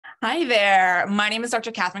Hi there. My name is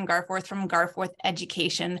Dr. Kathryn Garforth from Garforth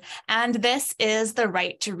Education, and this is the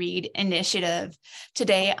Right to Read Initiative.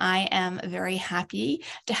 Today, I am very happy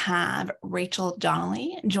to have Rachael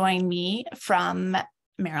Donnelly join me from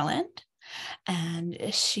Maryland, and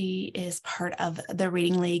she is part of the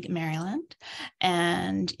Reading League Maryland,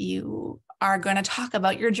 and you are going to talk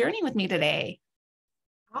about your journey with me today.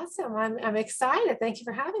 Awesome. I'm excited. Thank you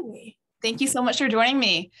for having me. Thank you so much for joining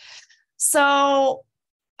me. So,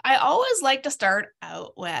 I always like to start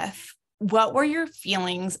out with, what were your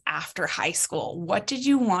feelings after high school? What did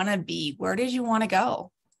you want to be? Where did you want to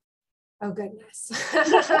go? Oh, goodness.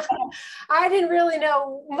 I didn't really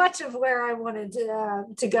know much of where I wanted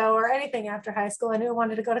to go or anything after high school. I knew I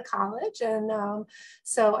wanted to go to college. And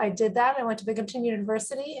so I did that. I went to Binghamton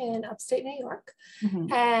University in upstate New York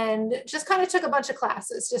and just kind of took a bunch of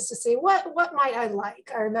classes just to see what might I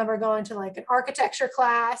like. I remember going to like an architecture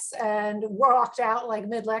class and walked out like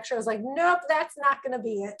mid-lecture. I was like, nope, that's not going to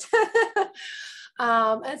be it.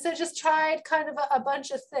 And so just tried kind of a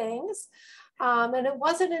bunch of things. And it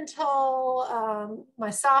wasn't until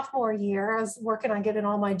my sophomore year, I was working on getting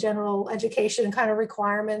all my general education kind of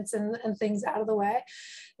requirements and things out of the way,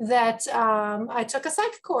 that I took a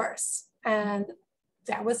psych course. And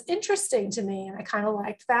that was interesting to me. And I kind of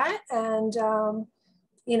liked that. And,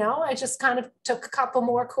 I just kind of took a couple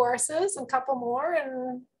more courses and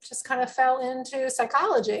just kind of fell into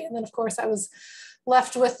psychology. And then, of course, I was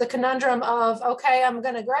left with the conundrum of, okay, I'm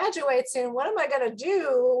going to graduate soon. What am I going to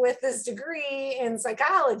do with this degree in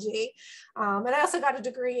psychology? And I also got a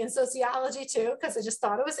degree in sociology too, because I just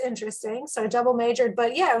thought it was interesting. So I double majored,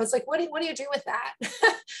 but yeah, I was like, what do you do with that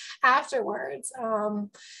afterwards?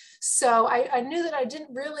 So I knew that I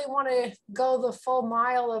didn't really want to go the full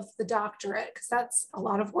mile of the doctorate, because that's a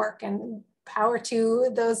lot of work, and power to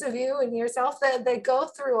those of you and yourself that go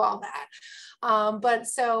through all that. But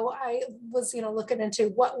so I was, looking into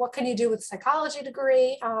what can you do with a psychology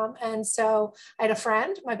degree? And so I had a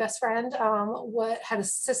friend, my best friend, had a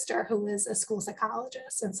sister who is a school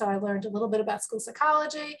psychologist. And so I learned a little bit about school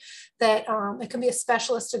psychology, that it can be a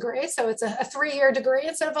specialist degree. So it's a 3-year degree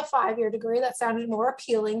instead of a 5-year degree. That sounded more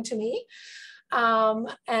appealing to me. And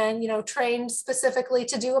trained specifically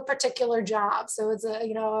to do a particular job. So it's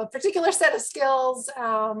a particular set of skills,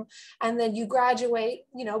 and then you graduate,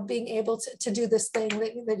 being able to do this thing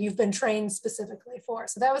that you've been trained specifically for.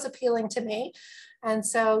 So that was appealing to me. And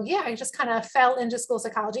so, yeah, I just kind of fell into school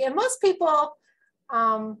psychology. And most people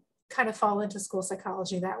kind of fall into school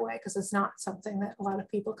psychology that way, because it's not something that a lot of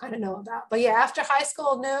people kind of know about. But yeah, after high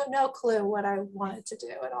school, no clue what I wanted to do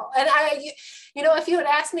at all. And if you had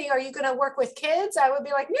asked me, are you going to work with kids? I would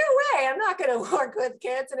be like, no way, I'm not going to work with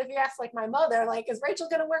kids. And if you ask like my mother, like, is Rachael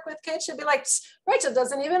going to work with kids? She'd be like, Rachael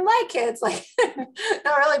doesn't even like kids. Like,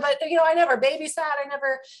 not really. But, I never babysat. I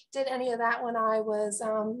never did any of that when I was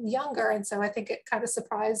younger. And so I think it kind of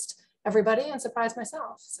surprised everybody and surprised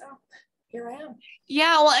myself. So here I am.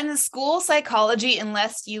 Yeah, well, in the school psychology,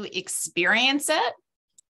 unless you experience it,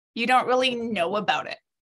 you don't really know about it.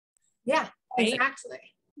 Yeah, right? Exactly.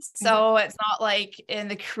 So it's not like in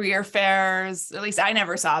the career fairs, at least I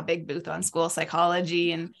never saw a big booth on school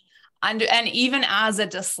psychology. And even as a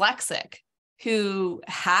dyslexic who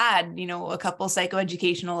had, a couple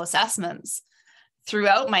psychoeducational assessments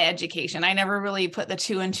throughout my education, I never really put the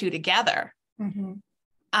 2 and 2 together.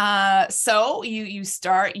 So you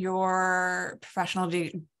start your professional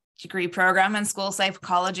degree program in school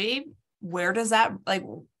psychology. Where does that,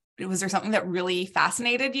 was there something that really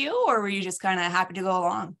fascinated you, or were you just kind of happy to go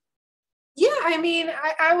along? Yeah, I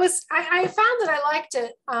found that I liked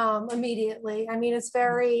it immediately. It's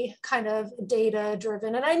very kind of data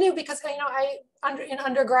driven, and I knew because in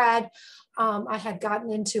undergrad, I had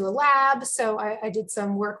gotten into a lab, so I did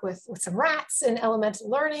some work with some rats and elemental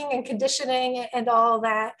learning and conditioning and all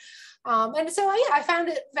that. And so, I found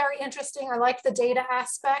it very interesting. I liked the data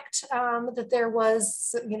aspect, that there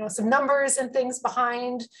was, some numbers and things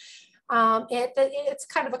behind it's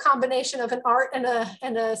kind of a combination of an art and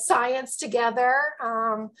a science together.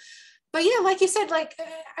 But yeah, like you said,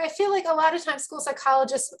 I feel like a lot of times school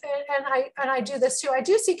psychologists, and I do this too, I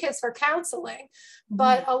do see kids for counseling,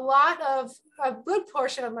 but a good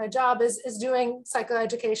portion of my job is doing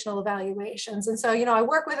psychoeducational evaluations. And so, I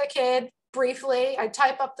work with a kid briefly, I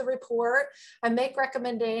type up the report, I make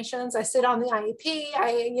recommendations, I sit on the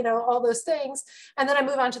IEP, all those things, and then I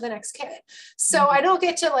move on to the next kid. So I don't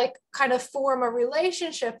get to like kind of form a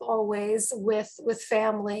relationship always with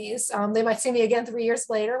families. They might see me again 3 years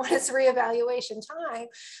later when it's reevaluation time.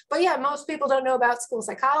 But yeah, most people don't know about school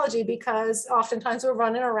psychology because oftentimes we're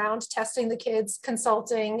running around testing the kids,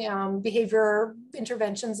 consulting, behavior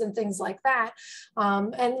interventions and things like that.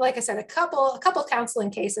 And like I said, a couple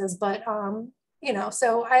counseling cases, but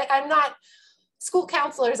so I'm not, school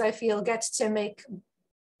counselors, I feel, get to make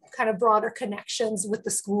kind of broader connections with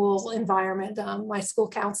the school environment. My school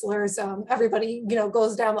counselors, everybody,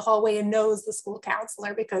 goes down the hallway and knows the school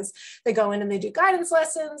counselor because they go in and they do guidance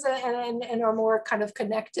lessons and are more kind of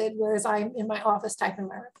connected, whereas I'm in my office typing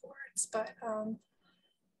my reports. But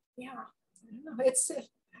yeah, I don't know.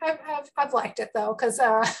 I've liked it though, because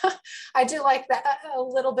I do like that a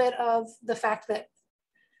little bit of the fact that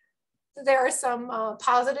there are some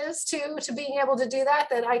positives to being able to do that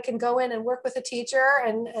I can go in and work with a teacher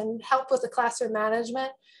and help with the classroom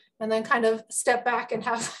management, and then kind of step back and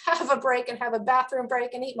have a break and have a bathroom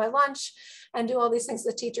break and eat my lunch and do all these things.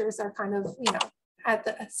 The teachers are kind of, at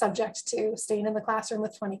the subject to staying in the classroom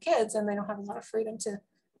with 20 kids, and they don't have a lot of freedom to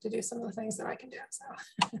do some of the things that I can do. So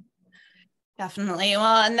definitely.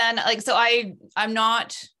 Well, and then I'm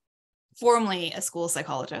not formally a school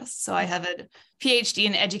psychologist. So I have a PhD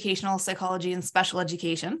in educational psychology and special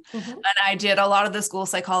education. And I did a lot of the school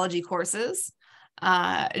psychology courses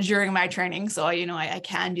during my training. So, I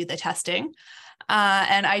can do the testing.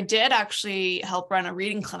 And I did actually help run a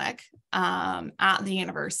reading clinic at the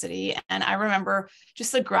university. And I remember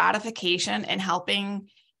just the gratification in helping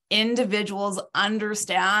individuals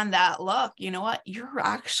understand that, look, you know what, you're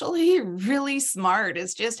actually really smart.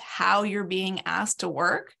 It's just how you're being asked to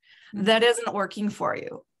work that isn't working for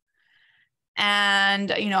you.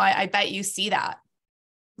 And, I bet you see that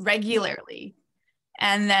regularly.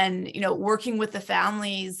 And then, working with the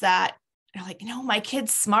families that are like, my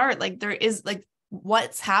kid's smart, like there is like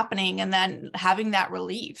what's happening, and then having that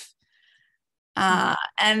relief.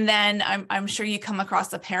 And then I'm sure you come across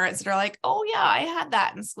the parents that are like, oh yeah, I had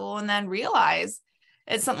that in school, and then realize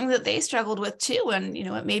it's something that they struggled with too. And,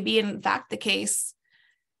 it may be in fact the case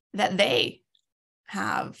that they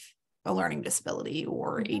have a learning disability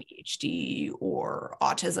or ADHD or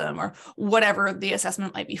autism or whatever the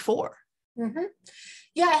assessment might be for.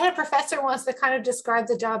 Yeah, I had a professor once that kind of described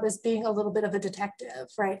the job as being a little bit of a detective,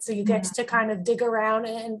 right? So you get to kind of dig around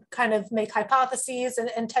and kind of make hypotheses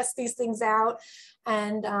and test these things out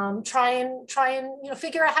and try and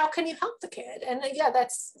figure out how can you help the kid. And yeah,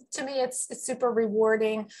 that's, to me, it's super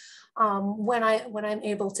rewarding when I'm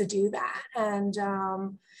able to do that. And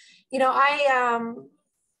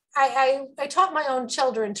I taught my own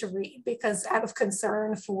children to read because out of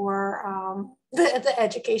concern for the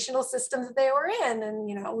educational system that they were in. And,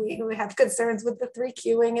 we have concerns with the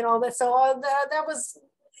 3Qing and all that. So that was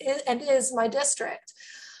and is my district.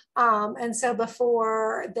 And so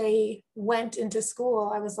before they went into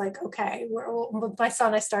school, I was like, okay, with my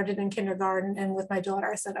son, I started in kindergarten, and with my daughter,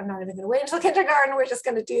 I said, I'm not even going to wait until kindergarten. We're just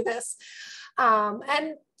going to do this.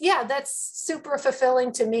 And yeah, that's super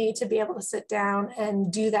fulfilling to me to be able to sit down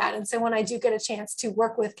and do that. And so when I do get a chance to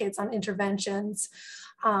work with kids on interventions,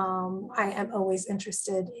 I am always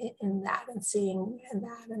interested in that and seeing in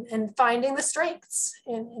that and finding the strengths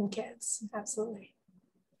in kids. Absolutely.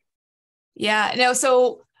 Yeah, no,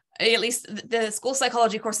 so at least the school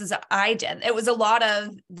psychology courses that I did, it was a lot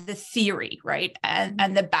of the theory, right?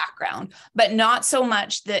 And the background, but not so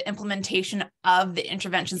much the implementation of the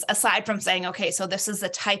interventions, aside from saying, okay, so this is the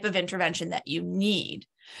type of intervention that you need.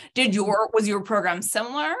 Was your program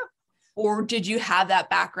similar, or did you have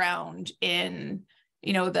that background in,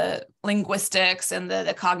 the linguistics and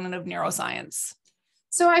the cognitive neuroscience?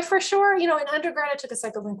 So I, for sure, in undergrad, I took a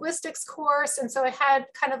psycholinguistics course. And so I had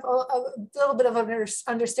kind of a little bit of an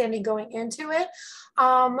understanding going into it.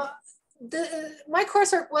 My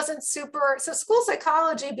coursework wasn't super, so school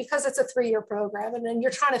psychology, because it's a 3-year program, and then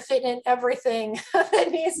you're trying to fit in everything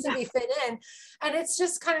that needs to be fit in. And it's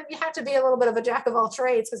just kind of, you have to be a little bit of a jack of all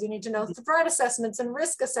trades, because you need to know threat assessments and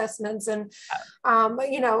risk assessments. And,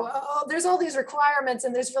 there's all these requirements,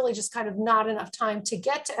 and there's really just kind of not enough time to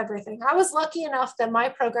get to everything. I was lucky enough that my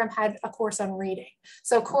program had a course on reading.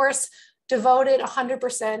 So a course devoted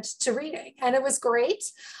 100% to reading, and it was great.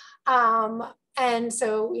 And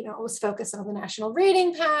so, it was focused on the National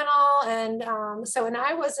Reading Panel. And so when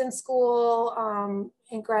I was in school,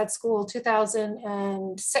 in grad school,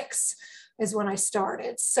 2006 is when I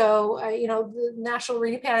started. So, the National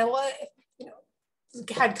Reading Panel,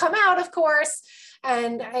 had come out, of course.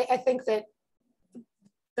 And I think that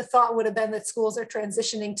the thought would have been that schools are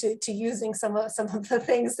transitioning to using some of the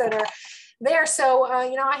things that are there. So,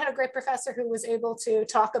 I had a great professor who was able to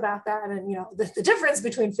talk about that and, the difference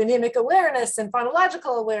between phonemic awareness and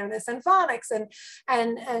phonological awareness and phonics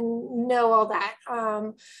and know all that.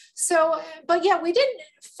 But yeah, we didn't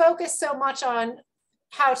focus so much on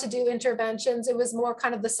how to do interventions. It was more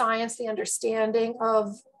kind of the science, the understanding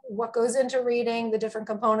of what goes into reading, the different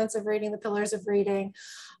components of reading, the pillars of reading.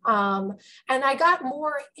 And I got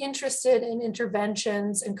more interested in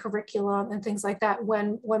interventions and curriculum and things like that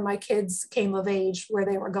when my kids came of age where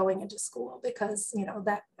they were going into school, because,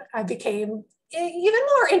 that I became even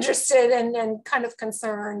more interested and kind of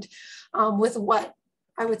concerned with what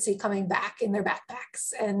I would see coming back in their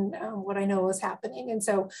backpacks and what I know was happening. And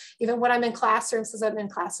so even when I'm in classrooms, because I'm in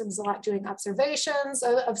classrooms a lot doing observations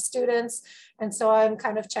of students, and so I'm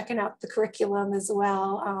kind of checking out the curriculum as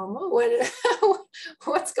well,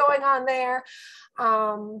 what's going on there.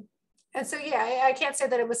 And so, yeah, I can't say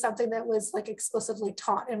that it was something that was like explicitly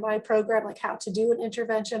taught in my program, like how to do an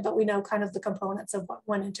intervention, but we know kind of the components of what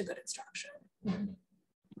went into good instruction. Mm-hmm.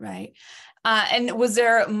 Right. And was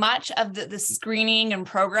there much of the screening and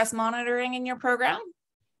progress monitoring in your program?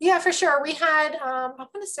 Yeah, for sure. We had, I want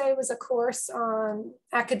to say it was a course on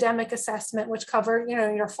academic assessment, which covered,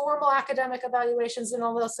 your formal academic evaluations and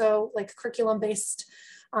also like curriculum-based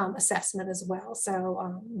assessment as well.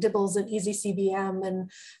 So DIBELS and Easy CBM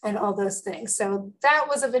and all those things. So that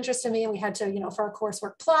was of interest to me. And we had to, for our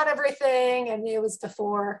coursework, plot everything. And it was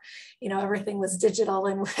before, everything was digital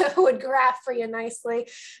and would graph for you nicely.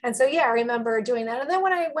 And so, yeah, I remember doing that. And then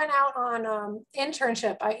when I went out on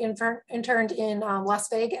internship, I interned in Las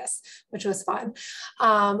Vegas, which was fun.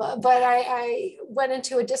 But I went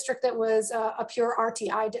into a district that was a pure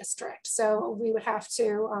RTI district. So we would have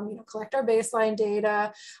to, collect our baseline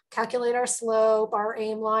data, calculate our slope, our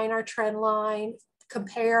aim line, our trend line,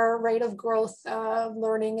 compare rate of growth of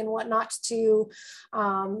learning and whatnot to,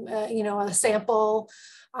 a sample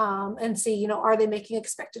and see, are they making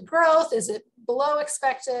expected growth? Is it below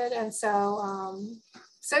expected? And so,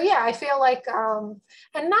 yeah, I feel like,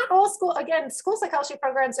 and not all school psychology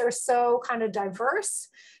programs are so kind of diverse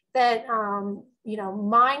that,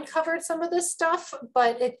 mine covered some of this stuff,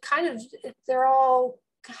 but they're all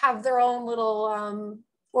have their own little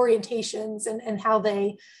orientations and how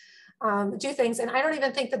they do things. And I don't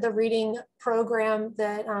even think that the reading program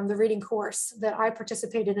that the reading course that I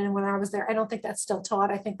participated in when I was there, I don't think that's still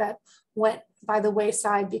taught. I think that went by the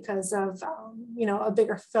wayside because of, a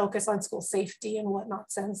bigger focus on school safety and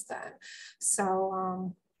whatnot since then.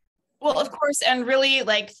 So. Well, of course, and really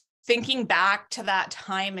like thinking back to that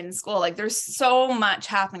time in school, like there's so much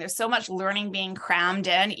happening. There's so much learning being crammed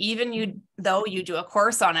in, even though you do a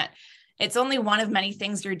course on it. It's only one of many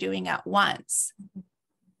things you're doing at once.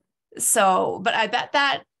 So, but I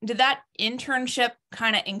bet did that internship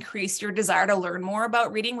kind of increase your desire to learn more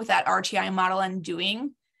about reading with that RTI model and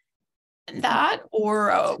doing that,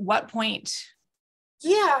 or what point?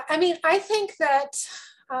 Yeah, I mean, I think that,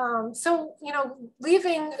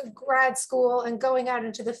 leaving grad school and going out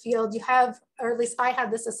into the field, you have, or at least I had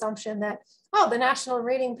this assumption that, the National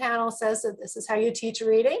Reading Panel says that this is how you teach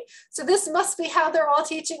reading. So this must be how they're all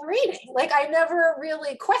teaching reading. Like I never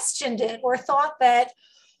really questioned it or thought that,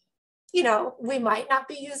 we might not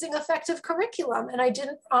be using effective curriculum. And I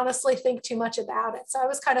didn't honestly think too much about it. So I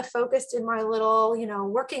was kind of focused in my little,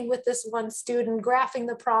 working with this one student, graphing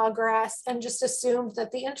the progress, and just assumed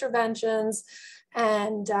that the interventions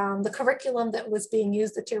and the curriculum that was being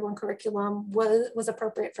used, the Tier 1 curriculum, was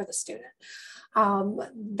appropriate for the student.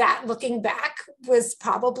 That looking back was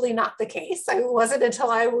probably not the case. It wasn't until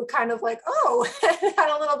I would kind of like, had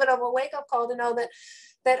a little bit of a wake up call to know that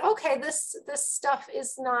okay, this stuff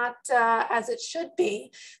is not as it should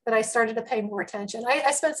be, that I started to pay more attention.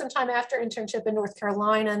 I spent some time after internship in North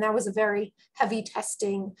Carolina, and that was a very heavy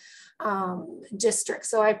testing district.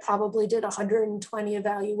 So I probably did 120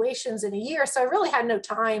 evaluations in a year. So I really had no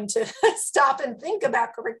time to stop and think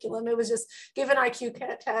about curriculum. It was just give an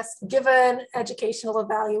IQ test, give an educational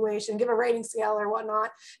evaluation, give a rating scale or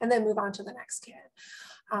whatnot, and then move on to the next kid.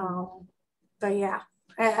 But yeah,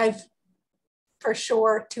 I've for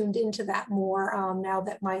sure tuned into that more now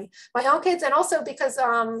that my own kids, and also because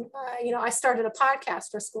I started a podcast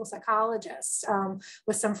for School Psychologists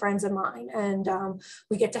with some friends of mine, and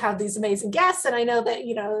we get to have these amazing guests. And I know that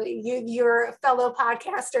you're a fellow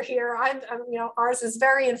podcaster here. I'm ours is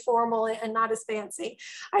very informal and not as fancy.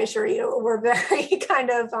 I assure you, we're very kind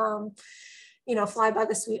of fly by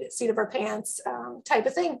the seat of our pants type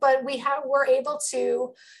of thing. But we're able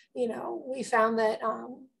to, we found that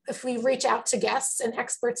if we reach out to guests and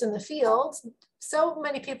experts in the field, so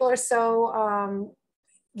many people are so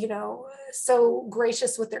so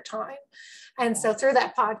gracious with their time. And so through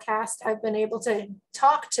that podcast, I've been able to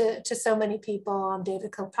talk to so many people,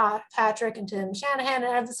 David Kilpatrick and Tim Shanahan.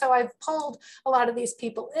 And so I've pulled a lot of these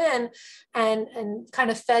people in and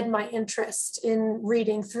kind of fed my interest in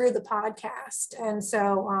reading through the podcast. And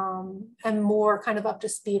so I'm more kind of up to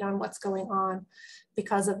speed on what's going on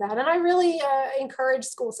because of that. And I really encourage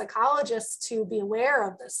school psychologists to be aware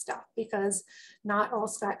of this stuff, because not all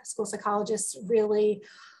school psychologists really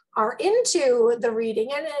are into the reading.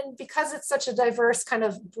 And because it's such a diverse kind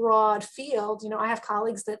of broad field, I have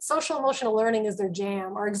colleagues that social emotional learning is their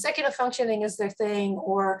jam, or executive functioning is their thing,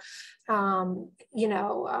 or,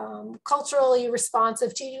 culturally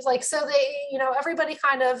responsive teachers. So they, everybody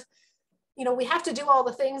kind of, we have to do all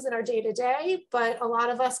the things in our day to day, but a lot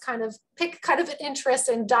of us kind of pick kind of an interest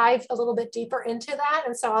and dive a little bit deeper into that.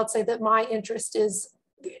 And so I'll say that my interest is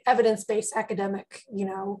evidence-based academic,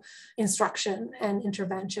 instruction and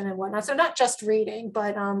intervention and whatnot. So not just reading,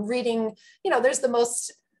 but reading, there's the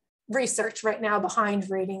most research right now behind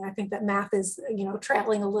reading. I think that math is,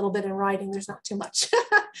 trailing a little bit in writing. There's not too much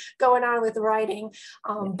going on with writing,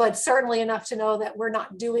 but certainly enough to know that we're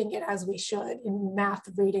not doing it as we should in math,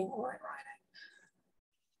 reading, or in writing.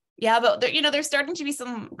 Yeah, but there's starting to be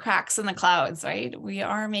some cracks in the clouds, right? We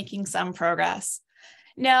are making some progress.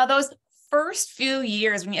 Now, those first few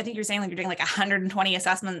years, I think you're saying you're doing 120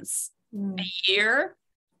 assessments a year,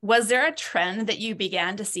 was there a trend that you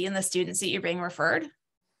began to see in the students that you're being referred?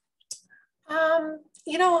 And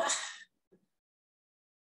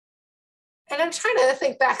I'm trying to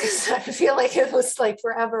think back, because I feel like it was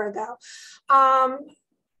forever ago.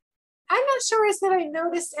 I'm not sure is that I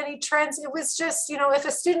noticed any trends. It was just, if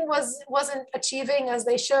a student wasn't achieving as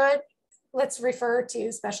they should, let's refer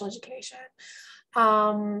to special education.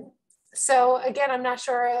 So again, I'm not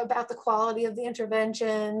sure about the quality of the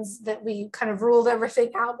interventions, that we kind of ruled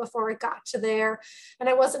everything out before it got to there. And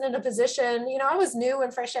I wasn't in a position, I was new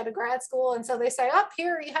and fresh out of grad school. And so they say,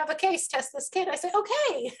 here, you have a case, test this kid. I say,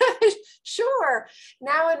 okay, sure.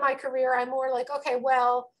 Now in my career, I'm more like, okay,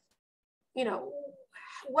 well,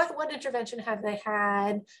 what intervention have they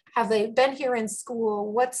had? Have they been here in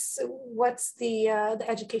school? What's the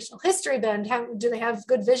educational history been? Do they have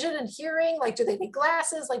good vision and hearing? Do they need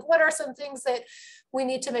glasses? What are some things that we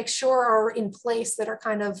need to make sure are in place that are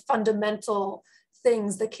kind of fundamental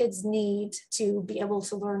things that kids need to be able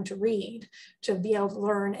to learn to read, to be able to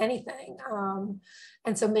learn anything?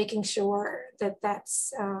 And so making sure that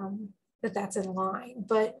that's in line.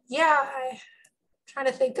 But yeah, trying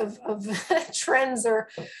to think of trends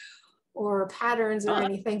or patterns or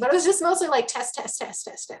anything, but it was just mostly test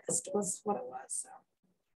was what it was. So.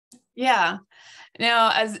 Yeah.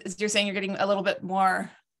 Now, as you're saying, you're getting a little bit more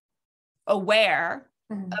aware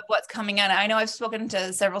of what's coming in. I know I've spoken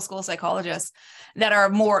to several school psychologists that are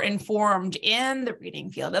more informed in the reading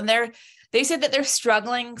field, and they said that they're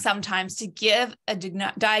struggling sometimes to give a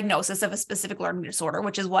diagnosis of a specific learning disorder,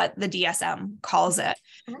 which is what the DSM calls it,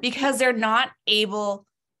 because they're not able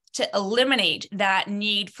to eliminate that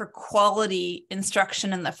need for quality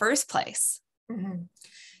instruction in the first place. Mm-hmm.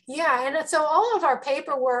 Yeah, and so all of our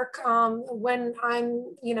paperwork, when I'm,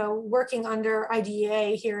 working under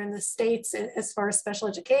IDEA here in the States, as far as special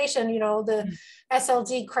education, the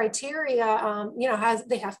SLD criteria,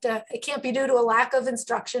 it can't be due to a lack of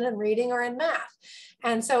instruction in reading or in math.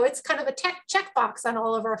 And so it's kind of a checkbox on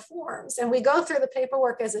all of our forms. And we go through the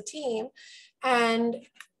paperwork as a team, and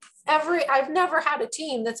I've never had a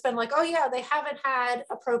team that's been like, oh yeah, they haven't had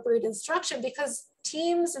appropriate instruction, because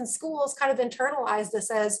teams and schools kind of internalize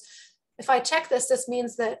this as, if I check this, this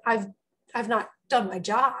means that I've not done my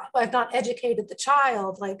job. I've not educated the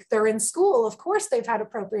child. They're in school, of course they've had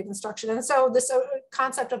appropriate instruction. And so this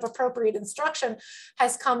concept of appropriate instruction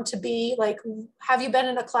has come to be have you been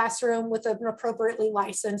in a classroom with an appropriately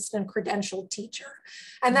licensed and credentialed teacher?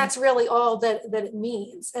 And that's really all that it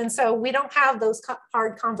means. And so we don't have those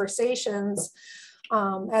hard conversations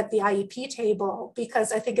at the IEP table,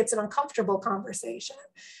 because I think it's an uncomfortable conversation.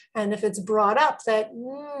 And if it's brought up that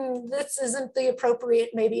this isn't the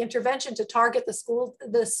appropriate maybe intervention to target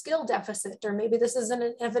the skill deficit, or maybe this isn't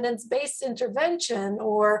an evidence-based intervention,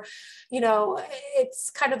 or, it's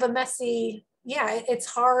kind of a messy, it's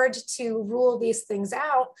hard to rule these things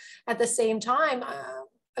out. At the same time,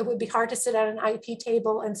 it would be hard to sit at an IEP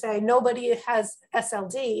table and say nobody has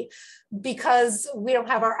SLD because we don't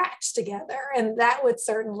have our act together. And that would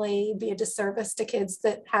certainly be a disservice to kids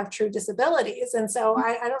that have true disabilities. And so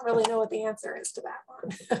I don't really know what the answer is to that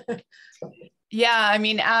one. Yeah, I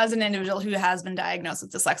mean, as an individual who has been diagnosed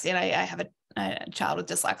with dyslexia, and I have a child with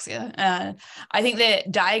dyslexia, I think that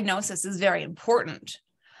diagnosis is very important.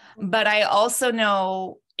 But I also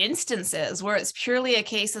know instances where it's purely a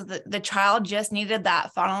case of the child just needed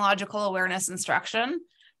that phonological awareness instruction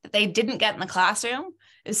that they didn't get in the classroom.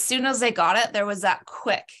 As soon as they got it, there was that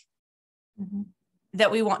quick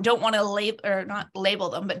that we don't want to label, or not label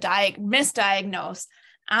them, but misdiagnose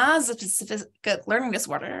as a specific learning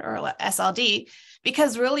disorder or SLD,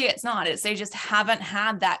 because really it's not. It's they just haven't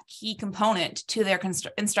had that key component to their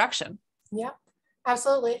instruction. Yeah,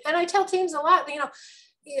 absolutely. And I tell teams a lot,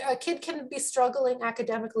 a kid can be struggling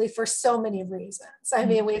academically for so many reasons. I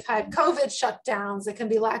mean, we've had COVID shutdowns. It can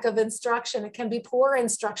be lack of instruction. It can be poor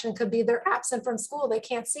instruction. It could be they're absent from school. They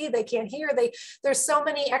can't see, they can't hear. There's so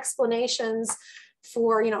many explanations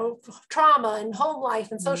for, trauma and home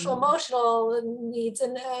life and social emotional needs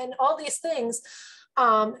and all these things.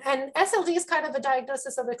 And SLD is kind of a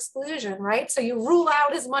diagnosis of exclusion, right? So you rule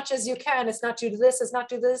out as much as you can. It's not due to this, it's not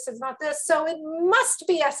due to this, it's not this. So it must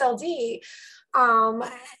be SLD. And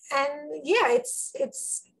yeah,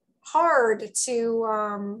 it's hard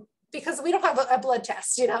to, because we don't have a blood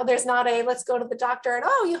test, there's not let's go to the doctor and,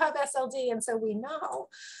 oh, you have SLD. And so we know.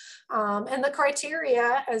 And the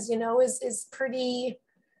criteria, as you know, is pretty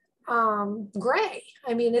gray.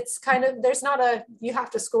 I mean, it's kind of, there's not you have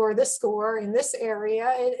to score this score in this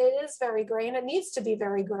area. It is very gray, and it needs to be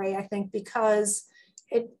very gray, I think, because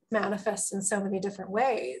it manifests in so many different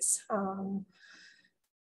ways.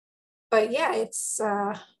 But yeah, it's,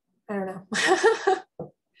 I don't know.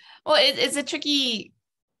 Well, it's a tricky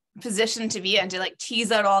position to be in, to like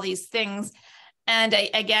tease out all these things. And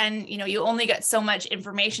again, you only get so much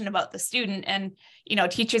information about the student, and,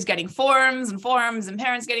 teachers getting forms and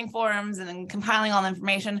parents getting forms and then compiling all the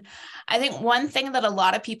information. I think one thing that a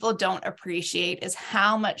lot of people don't appreciate is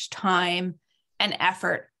how much time and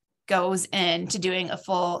effort goes into doing a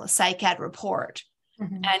full psych ed report.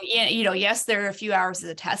 And, yes, there are a few hours of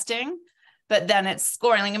the testing, but then it's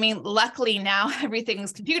scoring. I mean, luckily now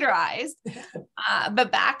everything's computerized.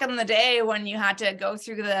 But back in the day when you had to go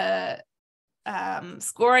through the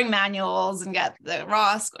scoring manuals and get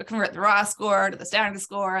convert the raw score to the standard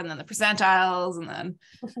score, and then the percentiles, and then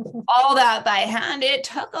all that by hand, it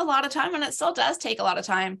took a lot of time, and it still does take a lot of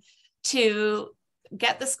time to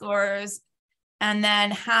get the scores and then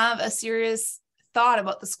have a serious thought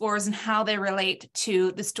about the scores and how they relate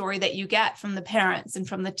to the story that you get from the parents and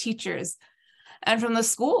from the teachers and from the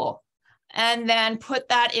school, and then put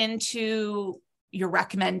that into your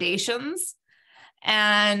recommendations.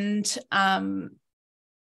 And then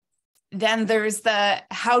there's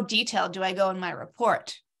how detailed do I go in my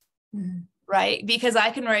report, right? Because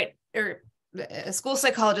I can write, or a school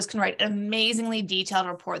psychologist can write an amazingly detailed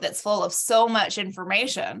report that's full of so much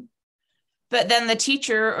information, but then the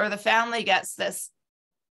teacher or the family gets this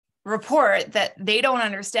report that they don't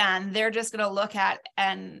understand. They're just going to look at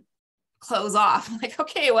and close off. Like,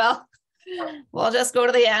 okay, well, we'll just go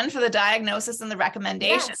to the end for the diagnosis and the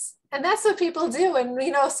recommendation. Yes. And that's what people do. And,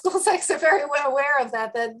 school psychs are very well aware of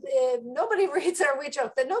that nobody reads we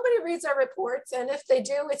joke that nobody reads our reports. And if they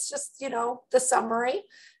do, it's just, the summary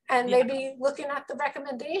and maybe looking at the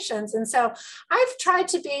recommendations. And so I've tried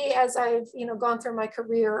to be, as I've, gone through my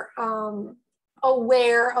career,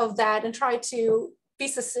 aware of that, and try to be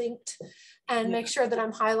succinct and make sure that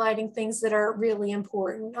I'm highlighting things that are really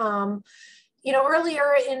important.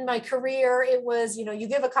 Earlier in my career, it was, you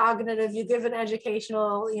give a cognitive, you give an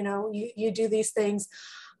educational, you do these things.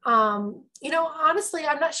 Honestly,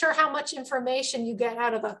 I'm not sure how much information you get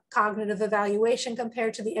out of a cognitive evaluation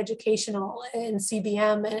compared to the educational and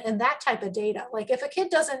CBM and that type of data. Like if a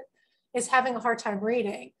kid is having a hard time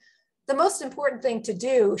reading, the most important thing to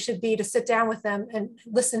do should be to sit down with them and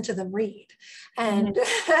listen to them read, and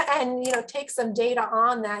and take some data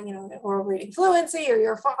on that, or reading fluency, or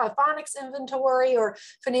your phonics inventory, or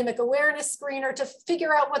phonemic awareness screener, to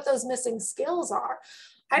figure out what those missing skills are.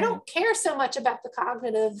 I don't care so much about the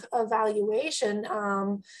cognitive evaluation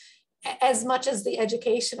as much as the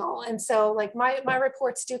educational. And so like my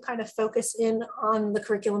reports do kind of focus in on the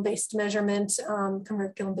curriculum-based measurement,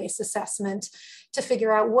 curriculum-based assessment, to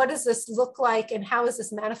figure out what does this look like and how is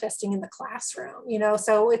this manifesting in the classroom.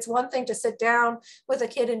 So it's one thing to sit down with a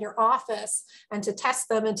kid in your office and to test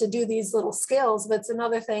them and to do these little skills, but it's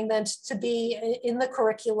another thing then to be in the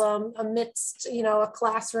curriculum amidst, a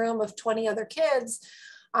classroom of 20 other kids.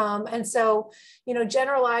 And so,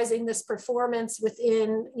 generalizing this performance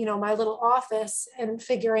within, my little office and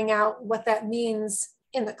figuring out what that means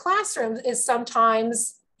in the classroom is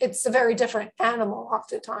sometimes, it's a very different animal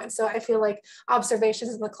oftentimes. So I feel like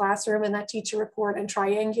observations in the classroom and that teacher report and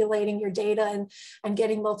triangulating your data and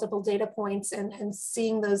getting multiple data points and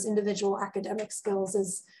seeing those individual academic skills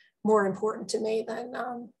is more important to me than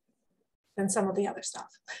than some of the other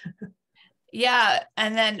stuff. Yeah.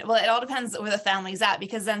 And then, well, it all depends where the family's at,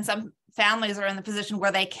 because then some families are in the position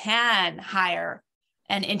where they can hire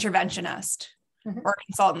an interventionist or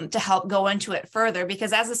consultant to help go into it further,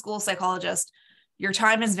 because as a school psychologist, your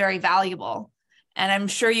time is very valuable. And I'm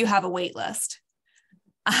sure you have a wait list.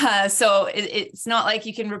 So it's not like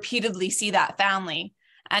you can repeatedly see that family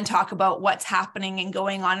and talk about what's happening and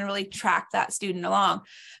going on and really track that student along.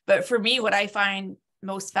 But for me, what I find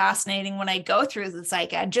most fascinating when I go through the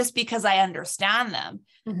psych ed, just because I understand them,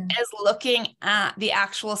 is looking at the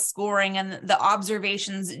actual scoring and the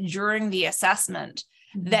observations during the assessment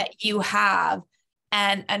that you have,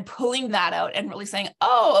 and pulling that out and really saying,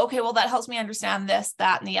 oh, okay, well, that helps me understand this,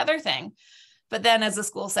 that, and the other thing. But then as a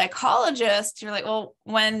school psychologist, you're like, well,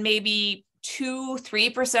 when maybe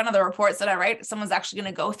 2-3% of the reports that I write, someone's actually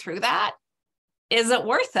going to go through that, is it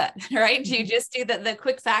worth it, right? Do you just do the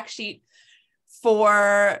quick fact sheet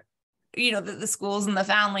for, the schools and the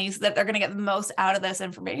families that they're going to get the most out of this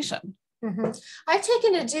information? I've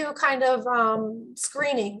taken to do kind of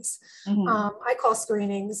screenings. I call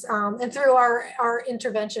screenings, and through our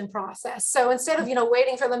intervention process. So instead of,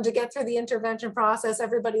 waiting for them to get through the intervention process,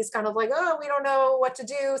 everybody's kind of like, oh, we don't know what to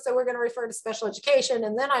do, so we're going to refer to special education.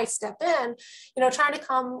 And then I step in, trying to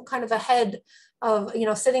come kind of ahead of,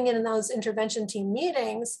 sitting in those intervention team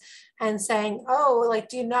meetings and saying, oh, like,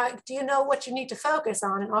 do you know what you need to focus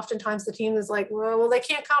on? And oftentimes the team is like, well, they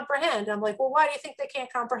can't comprehend. I'm like, well, why do you think they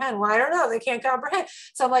can't comprehend? Well, I don't know, they can't comprehend.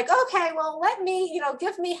 So I'm like, okay, well, let me,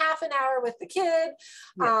 give me half an hour with the kid.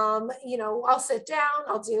 I'll sit down,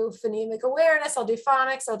 I'll do phonemic awareness, I'll do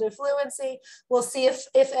phonics, I'll do fluency. We'll see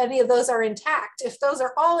if any of those are intact. If those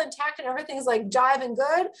are all intact and everything's like jiving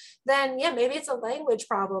good, then yeah, maybe it's a language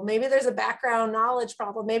problem. Maybe there's a background knowledge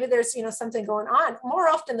problem. Maybe there's, something going on. More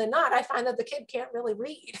often than not, I find that the kid can't really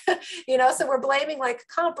read, so we're blaming like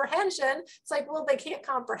comprehension. It's like, well, they can't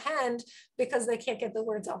comprehend because they can't get the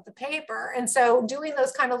words off the paper. And so doing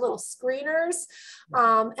those kind of little screeners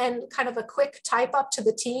and kind of a quick type up to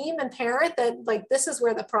the team and parent that like, this is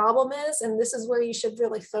where the problem is, and this is where you should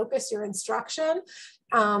really focus your instruction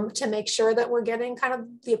to make sure that we're getting kind of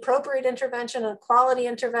the appropriate intervention and quality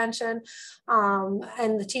intervention.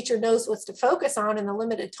 And the teacher knows what to focus on in the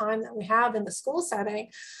limited time that we have in the school setting.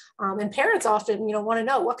 And parents often, want to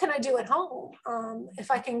know, what can I do at home?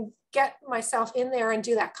 If I can get myself in there and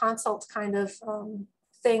do that consult kind of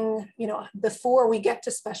thing, before we get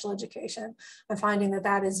to special education, I'm finding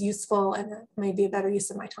that is useful, and it may be a better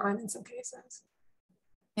use of my time in some cases.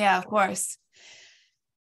 Yeah, of course.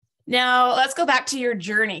 Now let's go back to your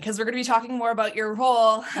journey, because we're going to be talking more about your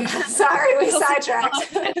role. Sorry, we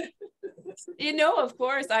sidetracked. Of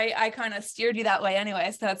course, I kind of steered you that way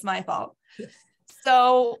anyway, so that's my fault.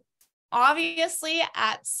 So obviously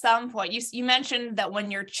at some point, you mentioned that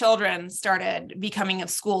when your children started becoming of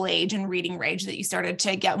school age and reading rage, that you started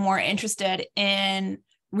to get more interested in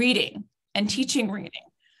reading and teaching reading.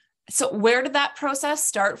 So where did that process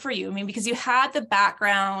start for you? I mean, because you had the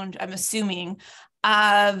background, I'm assuming,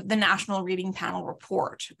 of the National Reading Panel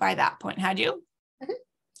report by that point, had you?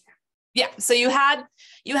 Yeah. So you had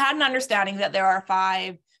an understanding that there are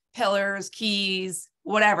 5 pillars, keys,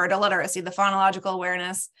 whatever, to literacy: the phonological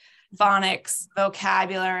awareness, phonics,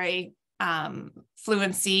 vocabulary,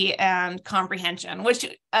 fluency, and comprehension, which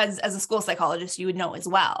as a school psychologist, you would know as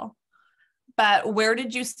well. But where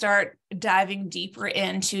did you start diving deeper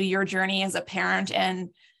into your journey as a parent and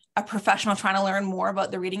a professional trying to learn more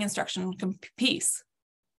about the reading instruction piece?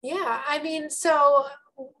 Yeah, I mean, so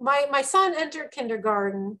my son entered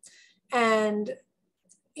kindergarten, and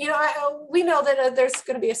we know that there's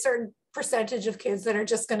going to be a certain percentage of kids that are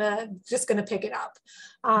just gonna pick it up.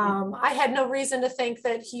 I had no reason to think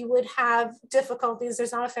that he would have difficulties.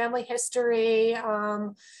 There's not a family history. I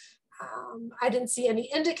didn't see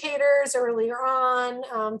any indicators earlier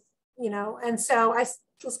on, and so I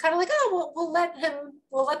was kind of like, oh, we'll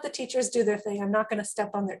let the teachers do their thing. I'm not going to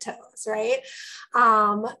step on their toes, right?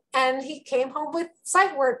 And he came home with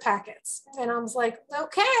sight word packets, and I was like,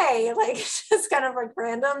 okay, like just kind of like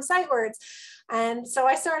random sight words. And so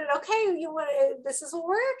I started, okay, this is what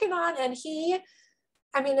we're working on. And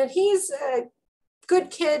he's a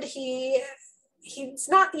good kid. He's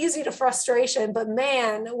not easy to frustration, but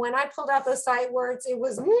man, when I pulled out those sight words, it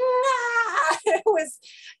was,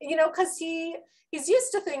 because he's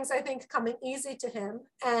used to things, I think, coming easy to him.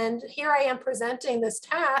 And here I am presenting this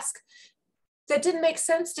task that didn't make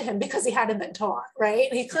sense to him because he hadn't been taught,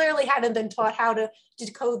 right? He clearly hadn't been taught how to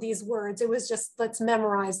decode these words. It was just, let's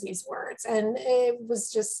memorize these words. And it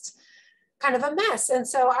was just kind of a mess. And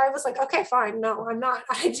so I was like, okay, fine. No, I'm not.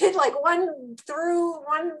 I did like one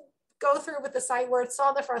go through with the sight words,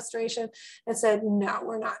 saw the frustration, and said, no,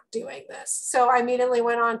 we're not doing this. So I immediately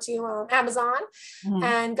went on to Amazon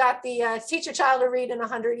and got the Teach Your Child to Read in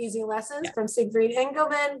 100 Easy Lessons from Siegfried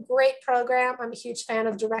Engelmann. Great program. I'm a huge fan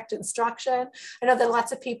of direct instruction. I know that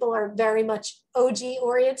lots of people are very much OG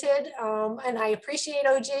oriented, and I appreciate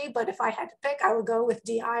OG, but if I had to pick, I would go with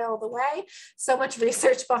DI all the way. So much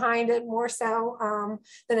research behind it, more so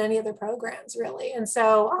than any other programs, really. And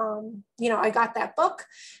so, you know, I got that book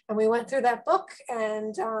and we went through that book,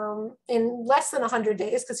 and in less than 100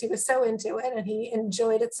 days, because he was so into it and he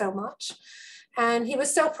enjoyed it so much. And he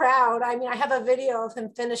was so proud. I mean, I have a video of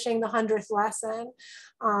him finishing the 100th lesson.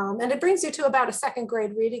 And it brings you to about a second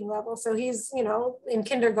grade reading level. So he's, you know, in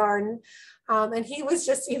kindergarten. And he was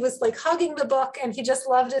like hugging the book, and he just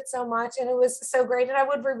loved it so much. And it was so great. And I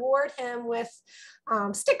would reward him with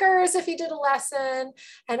stickers if he did a lesson.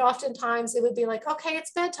 And oftentimes it would be like, okay,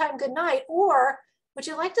 it's bedtime, good night. Or would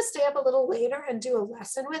you like to stay up a little later and do a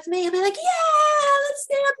lesson with me? And be like, yeah, let's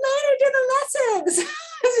stay up later, do the lessons.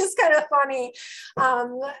 It's just kind of funny.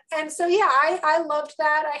 And so, yeah, I loved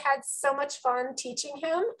that. I had so much fun teaching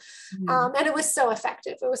him. And it was so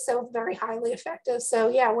effective. It was so very highly effective. So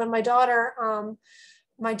yeah, when my daughter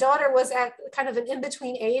was at kind of an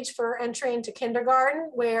in-between age for entry into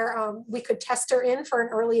kindergarten, where we could test her in for an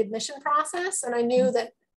early admission process. And I knew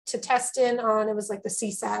that to test in on, it was like the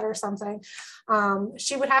CSAT or something.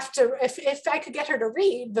 She would have to, if I could get her to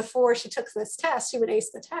read before she took this test, she would ace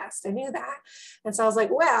the test. I knew that. And so I was like,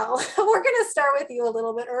 well, we're going to start with you a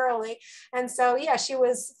little bit early. And so, yeah, she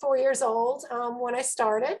was 4 years old when I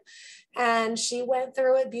started, and she went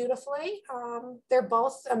through it beautifully. They're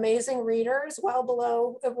both amazing readers, well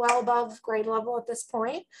above grade level at this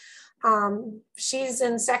point. She's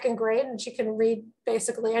in second grade and she can read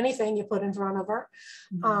basically anything you put in front of her.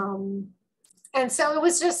 And so it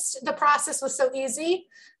was just, the process was so easy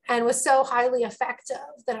and was so highly effective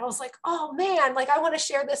that I was like, oh man, like I want to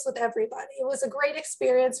share this with everybody. It was a great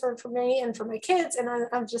experience for me and for my kids. And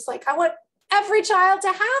I'm just like, I want every child to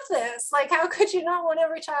have this. Like, how could you not want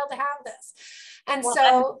every child to have this? And well,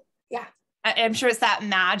 so, yeah. I'm sure it's that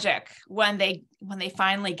magic when they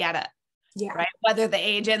finally get it. Yeah. Right. Whether the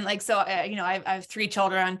age and like, so, you know, I have 3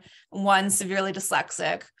 children, one severely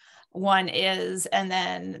dyslexic, one is, and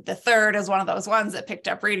then the third is one of those ones that picked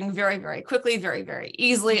up reading very, very quickly, very, very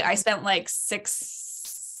easily. I spent like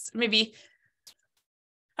 6, maybe,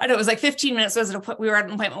 I know it was like 15 minutes. We were at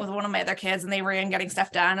an appointment with one of my other kids and they were in getting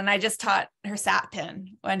stuff done. And I just taught her sat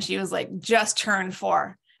pin when she was like just turned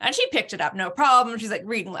 4, and she picked it up. No problem. She's like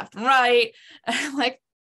reading left and right. And I'm like,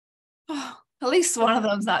 oh, at least one of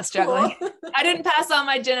them's not struggling. Cool. I didn't pass on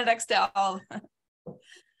my genetics to all.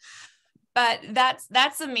 But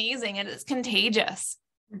that's amazing. And it's contagious.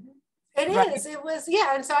 It is. It was,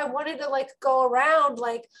 yeah. And so I wanted to like go around,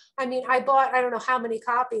 like, I mean, I bought, I don't know how many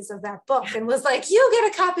copies of that book and was like, you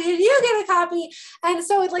get a copy and you get a copy. And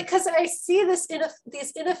so it like, cause I see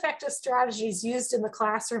these ineffective strategies used in the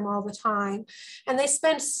classroom all the time. And they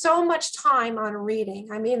spend so much time on reading.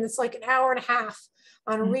 I mean, it's like an hour and a half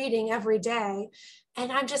on reading every day.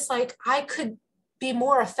 And I'm just like, I could be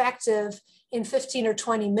more effective in 15 or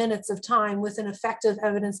 20 minutes of time with an effective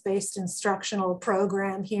evidence-based instructional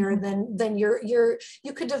program here, then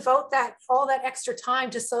you could devote all that extra time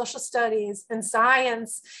to social studies and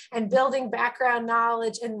science and building background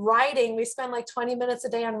knowledge and writing. We spend like 20 minutes a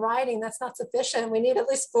day on writing. That's not sufficient. We need at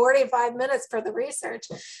least 45 minutes for the research.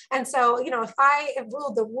 And so, you know, if I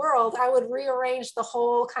ruled the world, I would rearrange the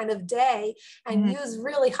whole kind of day and use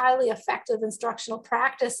really highly effective instructional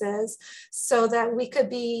practices so that we could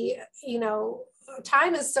be, you know,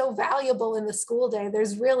 time is so valuable in the school day.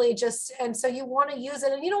 There's really just, and so you want to use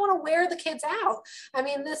it and you don't want to wear the kids out. I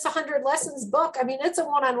mean, this 100 lessons book, I mean, it's a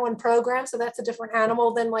one-on-one program. So that's a different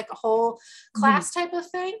animal than like a whole class type of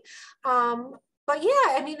thing. But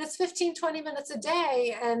yeah, I mean, it's 15, 20 minutes a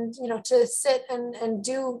day. And, you know, to sit and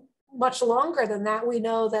do much longer than that. We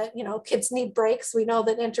know that, you know, kids need breaks. We know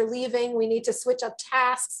that interleaving, we need to switch up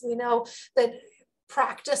tasks. We know that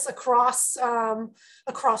practice across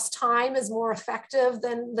time is more effective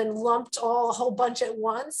than lumped a whole bunch at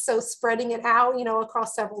once. So spreading it out, you know,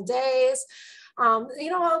 across several days, you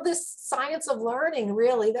know, all this science of learning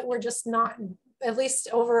really that we're just not, at least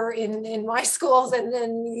over in my schools and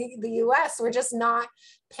in the US, we're just not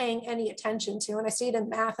paying any attention to. And I see it in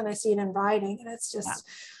math and I see it in writing, and it's just,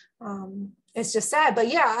 it's just sad. But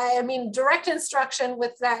yeah, I mean, direct instruction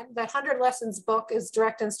with that 100 lessons book is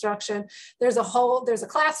direct instruction. There's a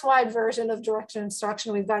class-wide version of direct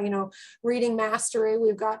instruction. We've got, you know, reading mastery.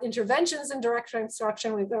 We've got interventions in direct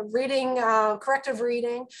instruction. We've got reading, corrective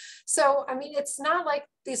reading. So, I mean, it's not like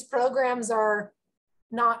these programs are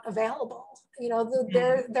not available.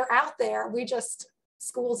 They're out there.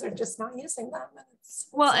 Schools are just not using them.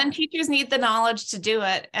 And teachers need the knowledge to do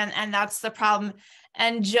it. And that's the problem.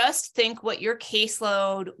 And just think what your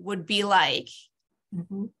caseload would be like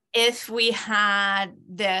if we had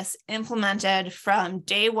this implemented from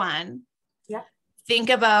day one. Yeah. Think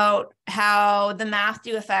about how the math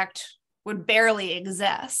due effect would barely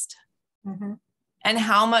exist and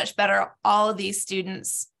how much better all of these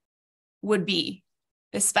students would be,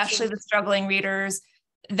 especially the struggling readers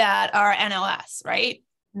that are NOS, right?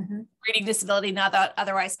 Reading disability, not that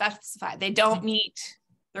otherwise specified. They don't meet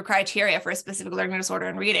the criteria for a specific learning disorder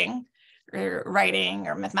in reading or writing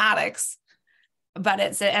or mathematics, but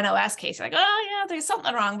it's an NOS case. Like, oh yeah, there's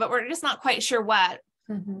something wrong, but we're just not quite sure what.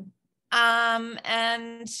 And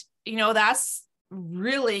that's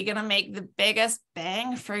really going to make the biggest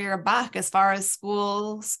bang for your buck as far as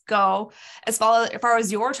schools go, as far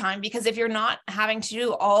as your time, because if you're not having to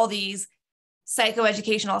do all these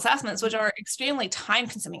psychoeducational assessments, which are extremely time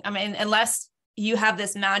consuming. I mean, unless you have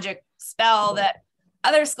this magic spell that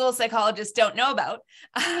other school psychologists don't know about,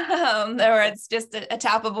 where it's just a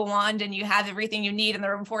tap of a wand and you have everything you need and the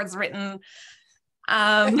report's written.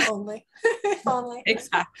 If only.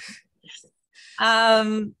 Exactly.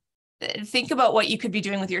 Think about what you could be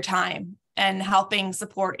doing with your time and helping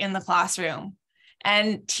support in the classroom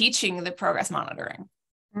and teaching the progress monitoring,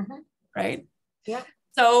 right? Yeah.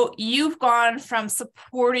 So you've gone from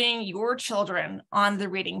supporting your children on the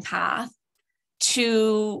reading path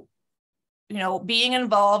to, being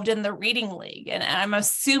involved in the reading league. And I'm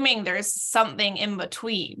assuming there's something in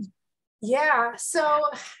between. Yeah. So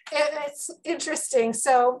it's interesting.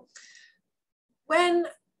 So my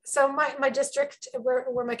district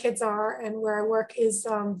where my kids are and where I work is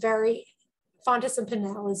Fountas and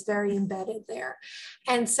Pinnell is very embedded there.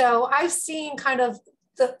 And so I've seen kind of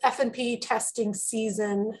the F&P testing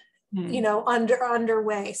season,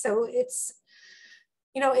 underway. So it's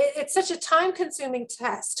such a time-consuming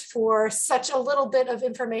test for such a little bit of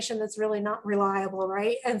information that's really not reliable,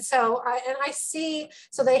 right? And so I see,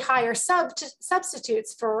 so they hire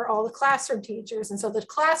substitutes for all the classroom teachers. And so the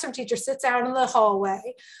classroom teacher sits out in the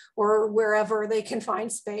hallway or wherever they can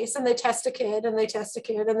find space, and they test a kid, and they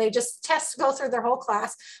just go through their whole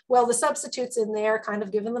class. Well, the substitute's in there, kind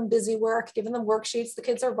of giving them busy work, giving them worksheets. The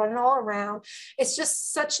kids are running all around. It's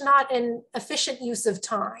just such not an efficient use of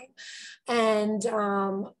time. And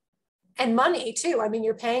money too. I mean,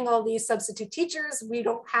 you're paying all these substitute teachers. We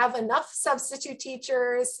don't have enough substitute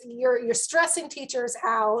teachers. You're stressing teachers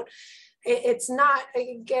out. It's not,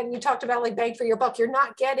 again, you talked about like bang for your buck. You're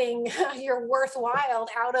not getting your worthwhile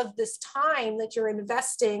out of this time that you're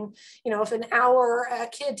investing. If an hour a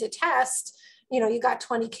kid to test, you got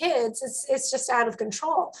 20 kids, it's just out of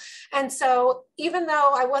control. And so even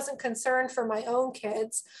though I wasn't concerned for my own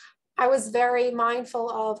kids, I was very mindful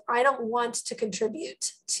of, I don't want to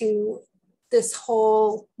contribute to this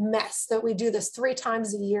whole mess that we do this 3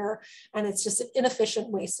 times a year, and it's just an inefficient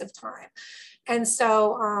waste of time. And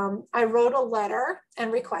so I wrote a letter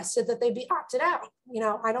and requested that they be opted out.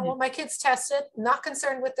 I don't want my kids tested, not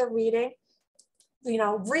concerned with their reading,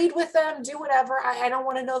 read with them, do whatever. I don't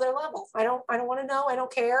want to know their level. I don't want to know, I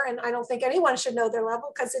don't care. And I don't think anyone should know their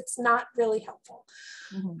level because it's not really helpful.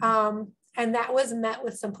 And that was met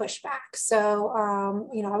with some pushback. So,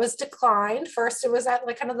 I was declined. First, it was at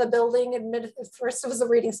like kind of the building admitted. First, it was the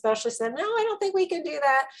reading specialist said, no, I don't think we can do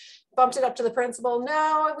that. Bumped it up to the principal.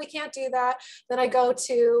 No, we can't do that. Then I go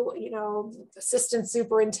to, assistant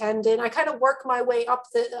superintendent. I kind of work my way up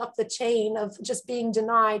the chain of just being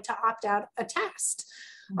denied to opt out a test.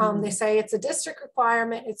 They say it's a district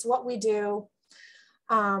requirement. It's what we do.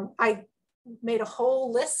 I made a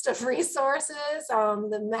whole list of resources.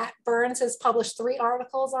 The Matt Burns has published 3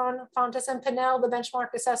 articles on Fountas and Pinnell, the benchmark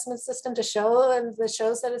assessment system, that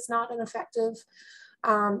shows that it's not an effective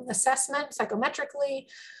assessment psychometrically.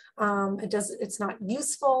 It's not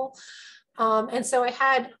useful. And so I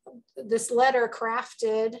had this letter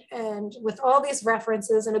crafted and with all these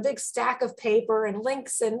references and a big stack of paper and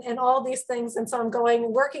links and all these things. And so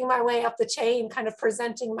I'm working my way up the chain, kind of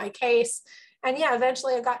presenting my case. And yeah,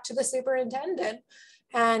 eventually I got to the superintendent,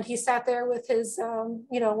 and he sat there with his,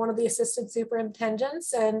 one of the assistant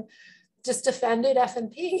superintendents, and just defended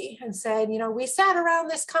F&P and said, we sat around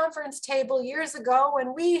this conference table years ago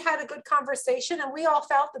and we had a good conversation and we all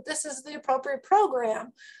felt that this is the appropriate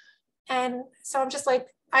program. And so I'm just like,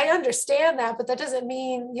 I understand that, but that doesn't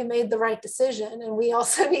mean you made the right decision. And we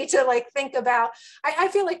also need to like think about, I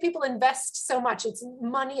feel like people invest so much. It's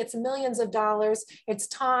money, it's millions of dollars, it's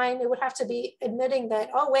time. It would have to be admitting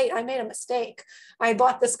that, oh, wait, I made a mistake. I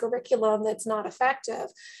bought this curriculum that's not effective.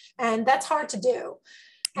 And that's hard to do.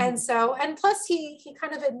 And so, and plus he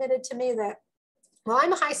kind of admitted to me that, well,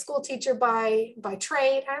 I'm a high school teacher by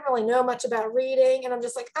trade. I don't really know much about reading. And I'm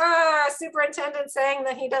just like, superintendent saying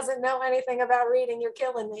that he doesn't know anything about reading, you're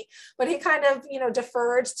killing me. But he kind of,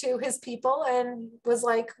 deferred to his people and was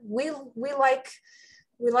like, we like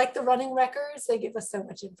the running records. They give us so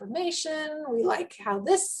much information. We like how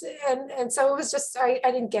this, and so it was just, I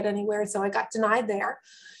didn't get anywhere. So I got denied there.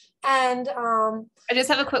 And I just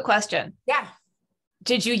have a quick question. Yeah.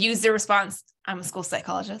 Did you use the response, I'm a school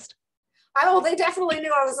psychologist? Oh, they definitely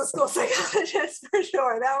knew I was a school psychologist for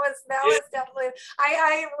sure. That was definitely,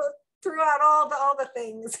 I threw out all the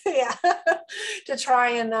things, yeah, to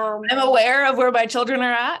try and. I'm aware of where my children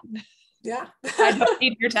are at. Yeah. I don't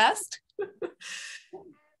need your test. And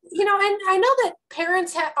I know that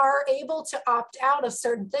parents are able to opt out of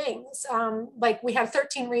certain things. Like we have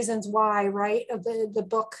 13 Reasons Why, right? Of the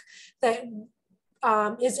book that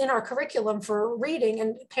is in our curriculum for reading,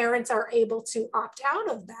 and parents are able to opt out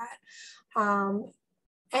of that.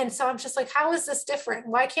 And so I'm just like, how is this different?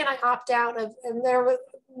 Why can't I opt out of, and there was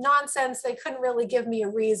nonsense. They couldn't really give me a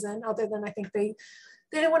reason other than I think they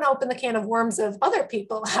didn't want to open the can of worms of other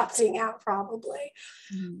people opting out probably.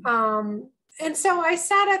 And so I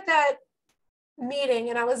sat at that meeting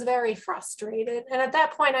and I was very frustrated. And at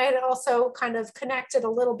that point, I had also kind of connected a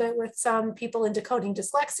little bit with some people in decoding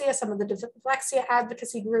dyslexia, some of the dyslexia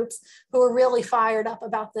advocacy groups who were really fired up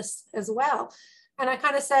about this as well. And I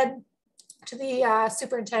kind of said to the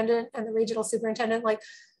superintendent and the regional superintendent, like,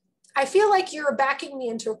 I feel like you're backing me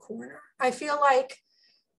into a corner. I feel like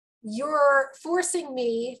you're forcing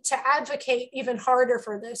me to advocate even harder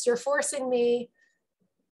for this. You're forcing me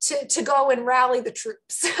to go and rally the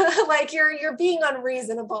troops. Like you're being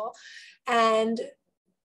unreasonable. And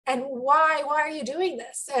why are you doing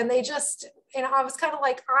this? And they just, I was kind of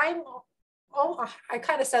like, I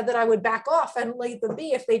kind of said that I would back off and leave them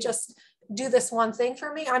be if they just do this one thing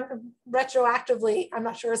for me. I'm retroactively, I'm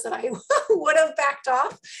not sure that I would have backed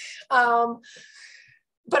off.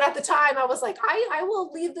 But at the time I was like, I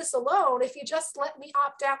will leave this alone if you just let me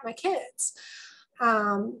opt out my kids.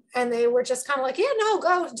 And they were just kind of like, yeah, no,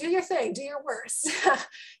 go do your thing, do your worst.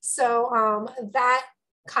 So that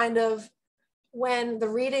kind of, when the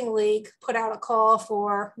Reading League put out a call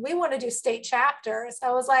for, we want to do state chapters,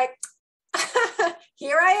 I was like,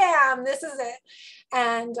 here I am, this is it.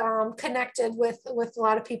 And connected with a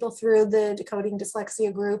lot of people through the decoding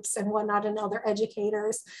dyslexia groups and whatnot and other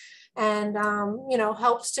educators, and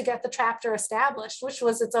helped to get the chapter established, which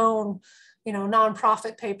was its own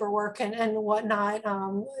nonprofit paperwork and whatnot,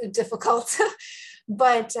 difficult.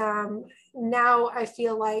 But now I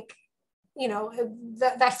feel like,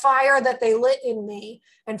 that fire that they lit in me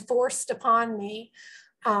and forced upon me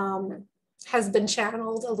has been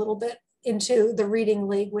channeled a little bit into the Reading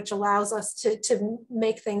League, which allows us to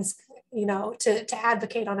make things, to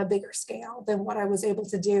advocate on a bigger scale than what I was able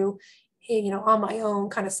to do, on my own,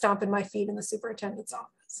 kind of stomping my feet in the superintendent's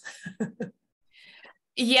office.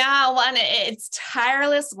 Yeah, well, and it's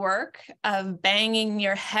tireless work of banging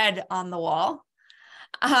your head on the wall.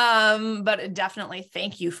 But definitely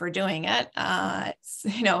thank you for doing it. It's,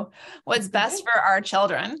 what's best for our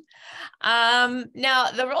children.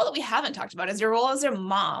 Now, the role that we haven't talked about is your role as a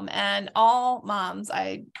mom, and all moms,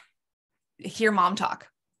 I hear mom talk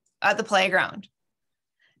at the playground.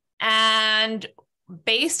 And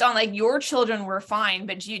based on like your children were fine,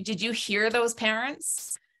 but did you hear those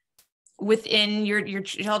parents within your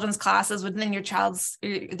children's classes, within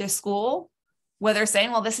their school, where they're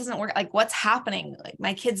saying, well, this isn't working, like what's happening? Like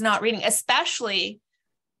my kid's not reading, especially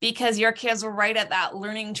because your kids were right at that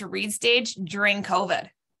learning to read stage during COVID.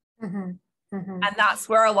 And that's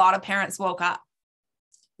where a lot of parents woke up.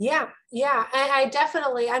 Yeah. And I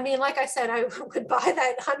definitely, like I said, I would buy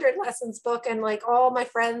that 100 lessons book, and like all my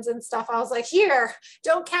friends and stuff, I was like, here,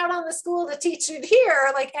 don't count on the school to teach you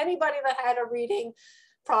here. Like anybody that had a reading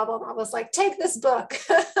problem, I was like, take this book.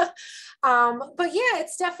 But yeah,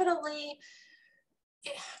 it's definitely,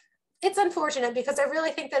 it's unfortunate because I really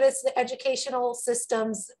think that it's the educational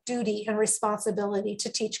system's duty and responsibility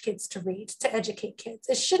to teach kids to read, to educate kids.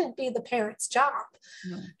 It shouldn't be the parent's job.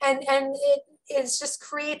 And it just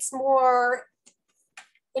creates more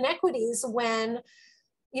inequities when,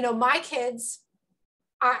 my kids,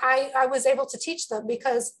 I was able to teach them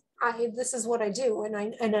because this is what I do,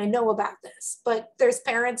 and I know about this. But there's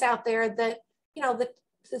parents out there that, that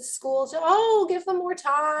the schools, oh, give them more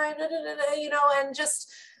time, and just,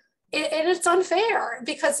 and it's unfair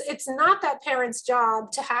because it's not that parent's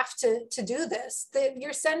job to have to do this.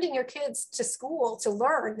 You're sending your kids to school to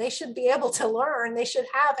learn. They should be able to learn. They should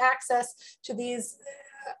have access to these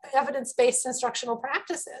evidence-based instructional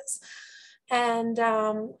practices. And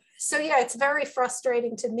so, yeah, it's very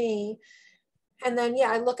frustrating to me. And then,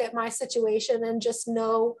 yeah, I look at my situation and just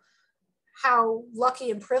know how lucky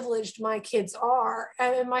and privileged my kids are.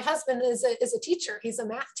 And my husband is a teacher. He's a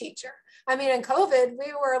math teacher. I mean, in COVID,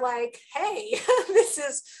 we were like, hey, this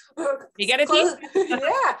is, you got to teach.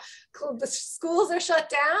 Yeah, the schools are shut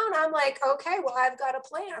down. I'm like, okay, well, I've got a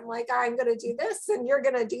plan. Like, I'm going to do this and you're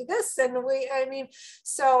going to do this. And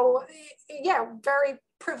so yeah, very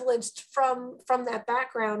privileged from that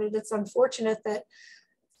background. And it's unfortunate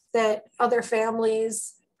that other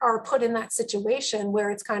families are put in that situation where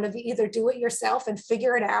it's kind of either do it yourself and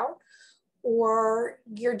figure it out, or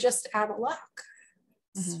you're just out of luck.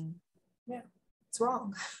 Mm-hmm. Yeah, it's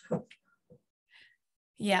wrong.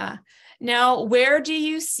 Yeah. Now, where do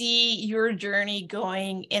you see your journey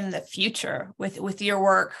going in the future with your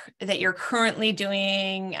work that you're currently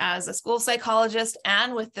doing as a school psychologist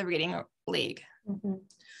and with the Reading League? Mm-hmm.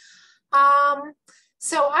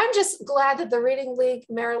 So I'm just glad that the Reading League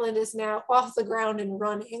Maryland is now off the ground and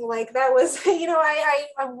running. Like, that was,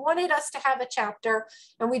 I wanted us to have a chapter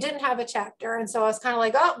and we didn't have a chapter. And so I was kind of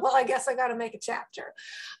like, oh, well, I guess I got to make a chapter.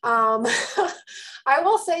 I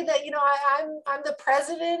will say that, I'm the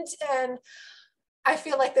president, and I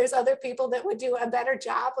feel like there's other people that would do a better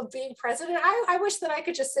job of being president. I wish that I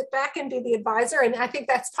could just sit back and be the advisor. And I think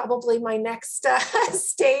that's probably my next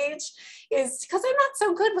stage, is because I'm not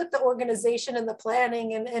so good with the organization and the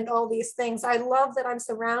planning and all these things. I love that I'm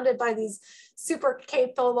surrounded by these super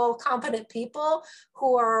capable, competent people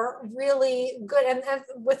who are really good. And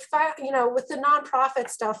with the nonprofit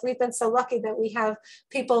stuff, we've been so lucky that we have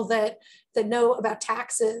people that know about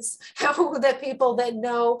taxes, that people that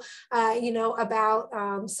know,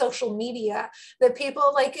 about social media, that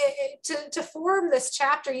people like to form this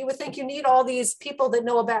chapter, you would think you need all these people that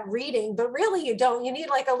know about reading, but really you don't. You need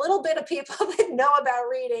like a little bit of people that know about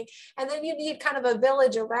reading. And then you need kind of a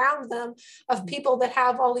village around them of people that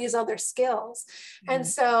have all these other skills. Mm-hmm. And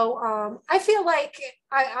so I feel like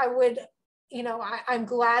I would, I'm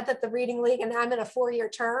glad that the Reading League, and I'm in a 4-year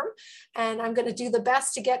term, and I'm going to do the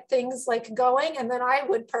best to get things like going. And then I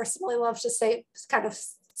would personally love to say, kind of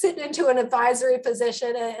sit into an advisory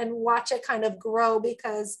position and watch it kind of grow,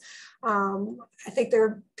 because I think there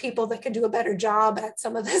are people that can do a better job at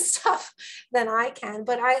some of this stuff than I can.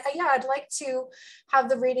 But I'd like to have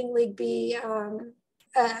the Reading League be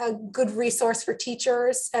a good resource for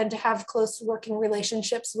teachers, and to have close working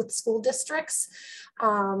relationships with school districts,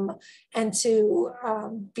 and to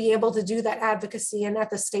be able to do that advocacy, and at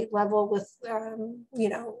the state level with,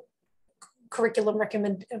 curriculum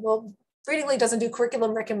Reading League doesn't do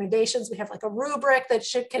curriculum recommendations. We have like a rubric that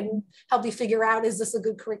can help you figure out, is this a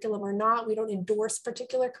good curriculum or not? We don't endorse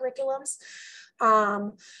particular curriculums.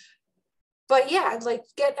 But yeah, I'd like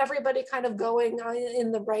get everybody kind of going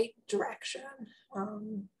in the right direction.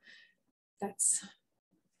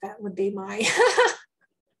 That would be my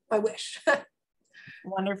my wish.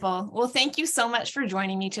 Wonderful. Well, thank you so much for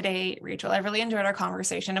joining me today, Rachael. I really enjoyed our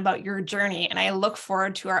conversation about your journey, and I look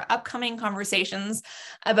forward to our upcoming conversations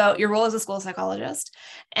about your role as a school psychologist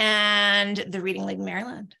and the Reading League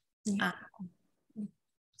Maryland. Thank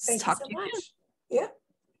you so much.